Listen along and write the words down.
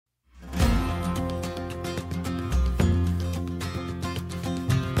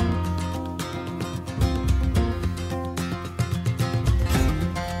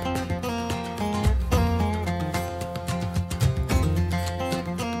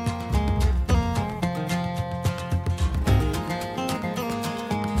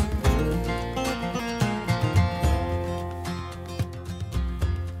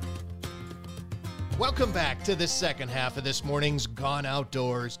Welcome back to the second half of this morning's Gone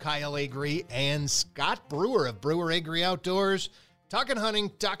Outdoors. Kyle Agri and Scott Brewer of Brewer Agri Outdoors. Talking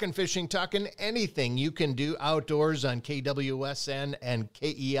hunting, talking fishing, talking anything you can do outdoors on KWSN and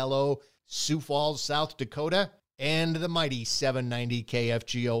KELO, Sioux Falls, South Dakota, and the mighty 790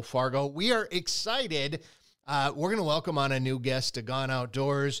 KFGO Fargo. We are excited. We're going to welcome on a new guest to Gone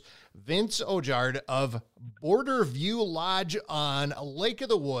Outdoors, Vince Ojard of Border View Lodge on Lake of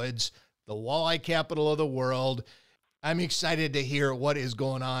the Woods, the walleye capital of the world. I'm excited to hear what is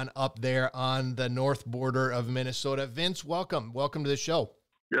going on up there on the north border of Minnesota. Vince, welcome. Welcome to the show.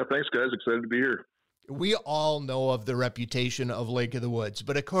 Yeah, thanks, guys. Excited to be here. We all know of the reputation of Lake of the Woods,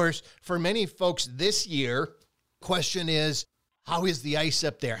 but of course, for many folks this year, question is, how is the ice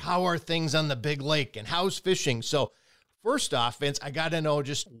up there? How are things on the big lake, and how's fishing? So first off, Vince, I got to know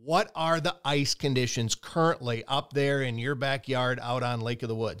just what are the ice conditions currently up there in your backyard out on Lake of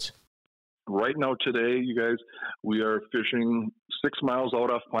the Woods? Right now, today, you guys, we are fishing 6 miles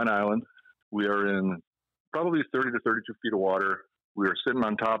out off Pine Island. We are in probably 30 to 32 feet of water. We are sitting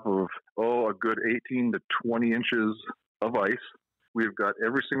on top of, a good 18 to 20 inches of ice. We've got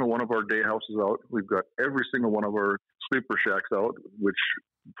every single one of our day houses out. We've got every single one of our sleeper shacks out, which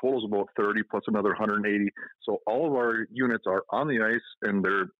totals about 30 plus another 180. So all of our units are on the ice, and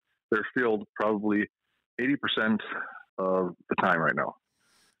they're filled probably 80% of the time right now.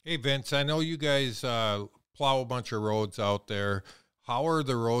 Hey, Vince, I know you guys plow a bunch of roads out there. How are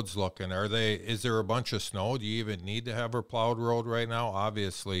the roads looking? Is there a bunch of snow? Do you even need to have a plowed road right now?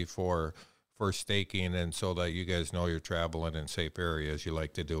 Obviously for staking and so that you guys know you're traveling in safe areas, you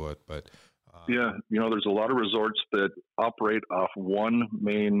like to do it. But yeah, there's a lot of resorts that operate off one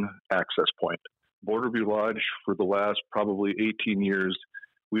main access point. Border View Lodge, for the last probably 18 years,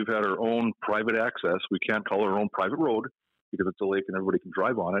 we've had our own private access. We can't call our own private road because it's a lake and everybody can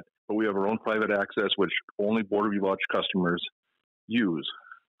drive on it, but we have our own private access, which only Border View Lodge customers use.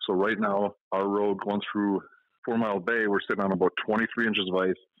 So right now, our road going through 4 Mile Bay, we're sitting on about 23 inches of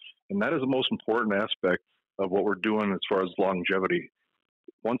ice, and that is the most important aspect of what we're doing as far as longevity.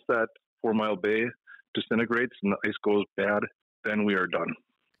 Once that 4 Mile Bay disintegrates and the ice goes bad, then we are done.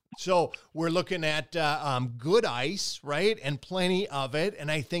 So we're looking at good ice, right, and plenty of it, and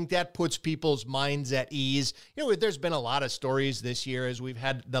I think that puts people's minds at ease. There's been a lot of stories this year as we've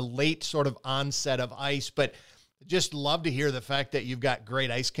had the late sort of onset of ice, but just love to hear the fact that you've got great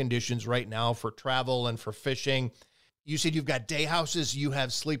ice conditions right now for travel and for fishing. You said you've got day houses, you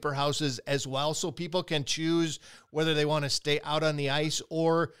have sleeper houses as well, so people can choose whether they want to stay out on the ice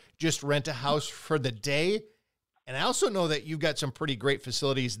or just rent a house for the day. And I also know that you've got some pretty great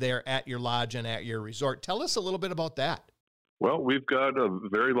facilities there at your lodge and at your resort. Tell us a little bit about that. Well, we've got a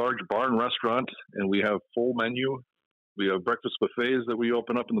very large bar and restaurant, and we have full menu. We have breakfast buffets that we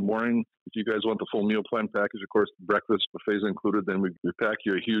open up in the morning. If you guys want the full meal plan package, of course, the breakfast buffets included. Then we pack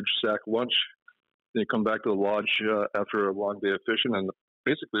you a huge sack lunch. Then you come back to the lodge after a long day of fishing and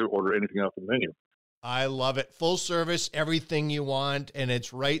basically order anything off the menu. I love it. Full service, everything you want, and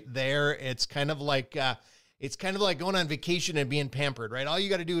it's right there. It's kind of like going on vacation and being pampered, right? All you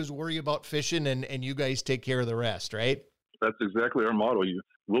got to do is worry about fishing, and you guys take care of the rest, right? That's exactly our motto.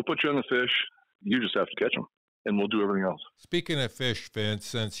 We'll put you on the fish. You just have to catch them, and we'll do everything else. Speaking of fish, Vince,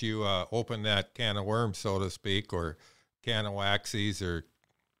 since you opened that can of worms, so to speak, or can of waxies, or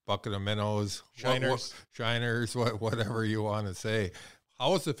bucket of minnows, shiners, whatever you want to say.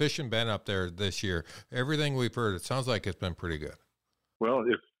 How has the fishing been up there this year? Everything we've heard, it sounds like it's been pretty good. Well,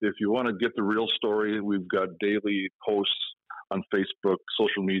 if you want to get the real story, we've got daily posts on Facebook,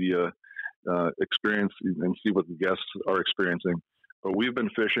 social media, experience and see what the guests are experiencing. But we've been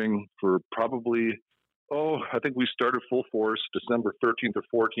fishing for probably, I think we started full force December 13th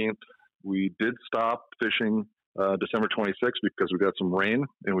or 14th. We did stop fishing December 26th because we got some rain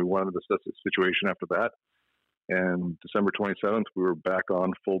and we wanted to assess the situation after that. And December 27th, we were back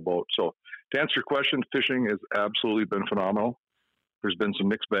on full boat. So to answer your question, fishing has absolutely been phenomenal. There's been some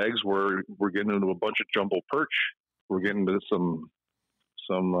mixed bags where we're getting into a bunch of jumbo perch. We're getting into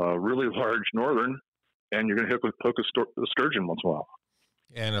some really large northern, and you're going to hook a sturgeon once in a while.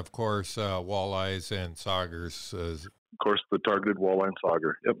 And, of course, walleyes and saugers. Of course, the targeted walleye and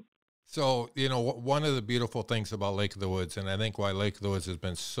sauger. Yep. So, one of the beautiful things about Lake of the Woods, and I think why Lake of the Woods has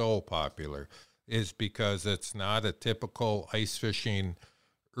been so popular, is because it's not a typical ice fishing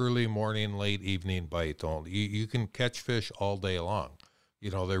early morning, late evening bite only. You can catch fish all day long.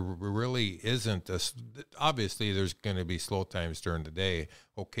 There really isn't obviously there's going to be slow times during the day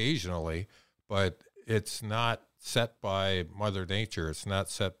occasionally, but it's not set by Mother Nature. It's not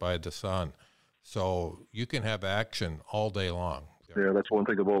set by the sun. So you can have action all day long. Yeah, that's one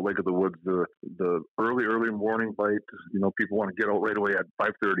thing about Lake of the Woods. The early morning bite. People want to get out right away at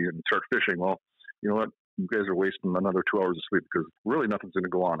 5:30 and start fishing. Well, you know what? You guys are wasting another 2 hours of sleep because really nothing's going to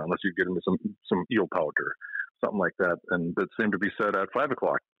go on unless you get into some eel pout or something like that. And the same to be said at 5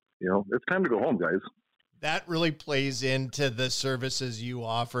 o'clock. It's time to go home, guys. That really plays into the services you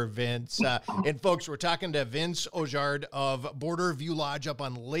offer, Vince. And folks, we're talking to Vince Ojard of Border View Lodge up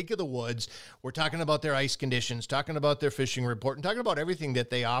on Lake of the Woods. We're talking about their ice conditions, talking about their fishing report, and talking about everything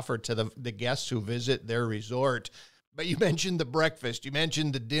that they offer to the guests who visit their resort. But you mentioned the breakfast. You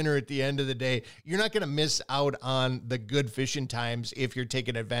mentioned the dinner at the end of the day. You're not going to miss out on the good fishing times if you're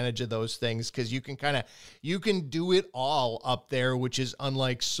taking advantage of those things, because you can do it all up there, which is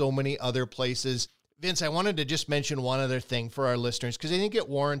unlike so many other places. Vince, I wanted to just mention one other thing for our listeners, because I think it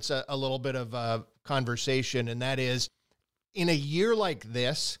warrants a little bit of a conversation, and that is, in a year like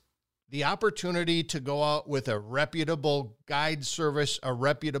this, the opportunity to go out with a reputable guide service, a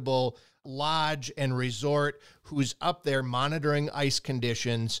reputable lodge and resort who's up there monitoring ice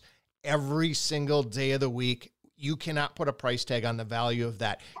conditions every single day of the week, you cannot put a price tag on the value of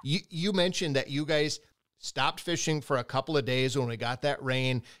that. You mentioned that you guys stopped fishing for a couple of days when we got that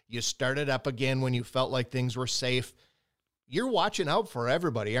rain. You started up again when you felt like things were safe. You're watching out for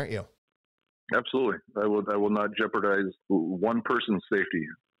everybody, aren't you? Absolutely. I will not jeopardize one person's safety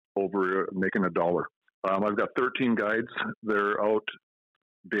over making $1. I've got 13 guides. They're out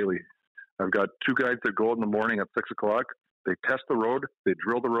daily. I've got 2 guides that go out in the morning at 6 o'clock. They test the road. They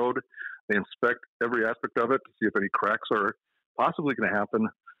drill the road. They inspect every aspect of it to see if any cracks are possibly going to happen.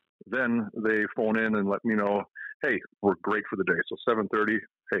 Then they phone in and let me know, hey, we're great for the day. So 7:30,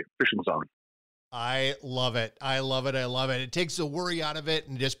 hey, fishing's on. I love it. I love it. I love it. It takes the worry out of it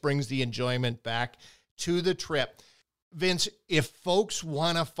and just brings the enjoyment back to the trip. Vince, if folks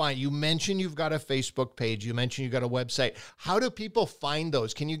want to find, you mentioned you've got a Facebook page, you mentioned you've got a website. How do people find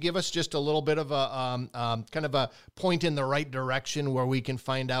those? Can you give us just a little bit of a kind of a point in the right direction where we can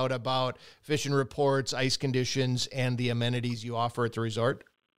find out about fishing reports, ice conditions, and the amenities you offer at the resort?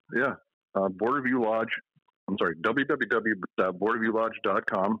 Yeah. Borderview Lodge,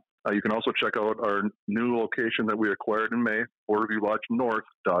 www.borderviewlodge.com. You can also check out our new location that we acquired in May,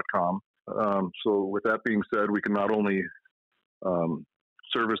 borderviewlodgenorth.com. So with that being said, we can not only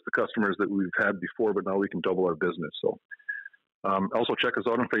service the customers that we've had before, but now we can double our business. So also check us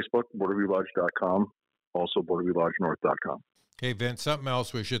out on Facebook, borderviewlodge.com, also borderviewlodgenorth.com. Hey, Vince, something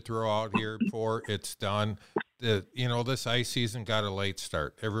else we should throw out here before it's done. This ice season got a late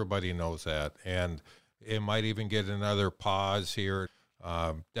start. Everybody knows that. And it might even get another pause here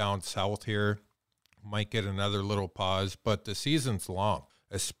down south here. Might get another little pause, but the season's long,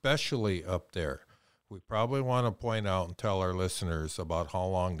 especially up there. We probably want to point out and tell our listeners about how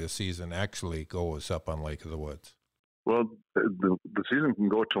long the season actually goes up on Lake of the Woods. Well, the season can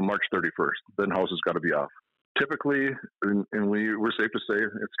go till March 31st. Then houses got to be off. Typically, and we're safe to say,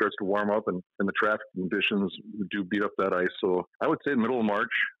 it starts to warm up and the traffic conditions do beat up that ice. So I would say middle of March,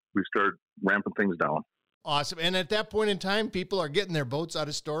 we start ramping things down. Awesome. And at that point in time, people are getting their boats out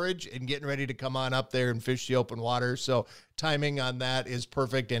of storage and getting ready to come on up there and fish the open water. So timing on that is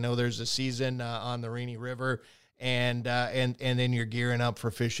perfect. I know there's a season on the Rainy River, and then you're gearing up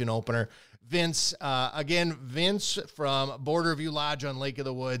for fishing opener. Vince, again, Vince from Border View Lodge on Lake of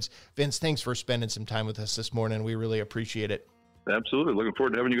the Woods. Vince, thanks for spending some time with us this morning. We really appreciate it. Absolutely. Looking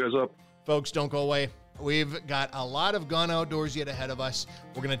forward to having you guys up. Folks, don't go away. We've got a lot of Gone Outdoors yet ahead of us.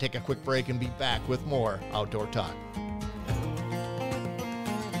 We're going to take a quick break and be back with more Outdoor Talk.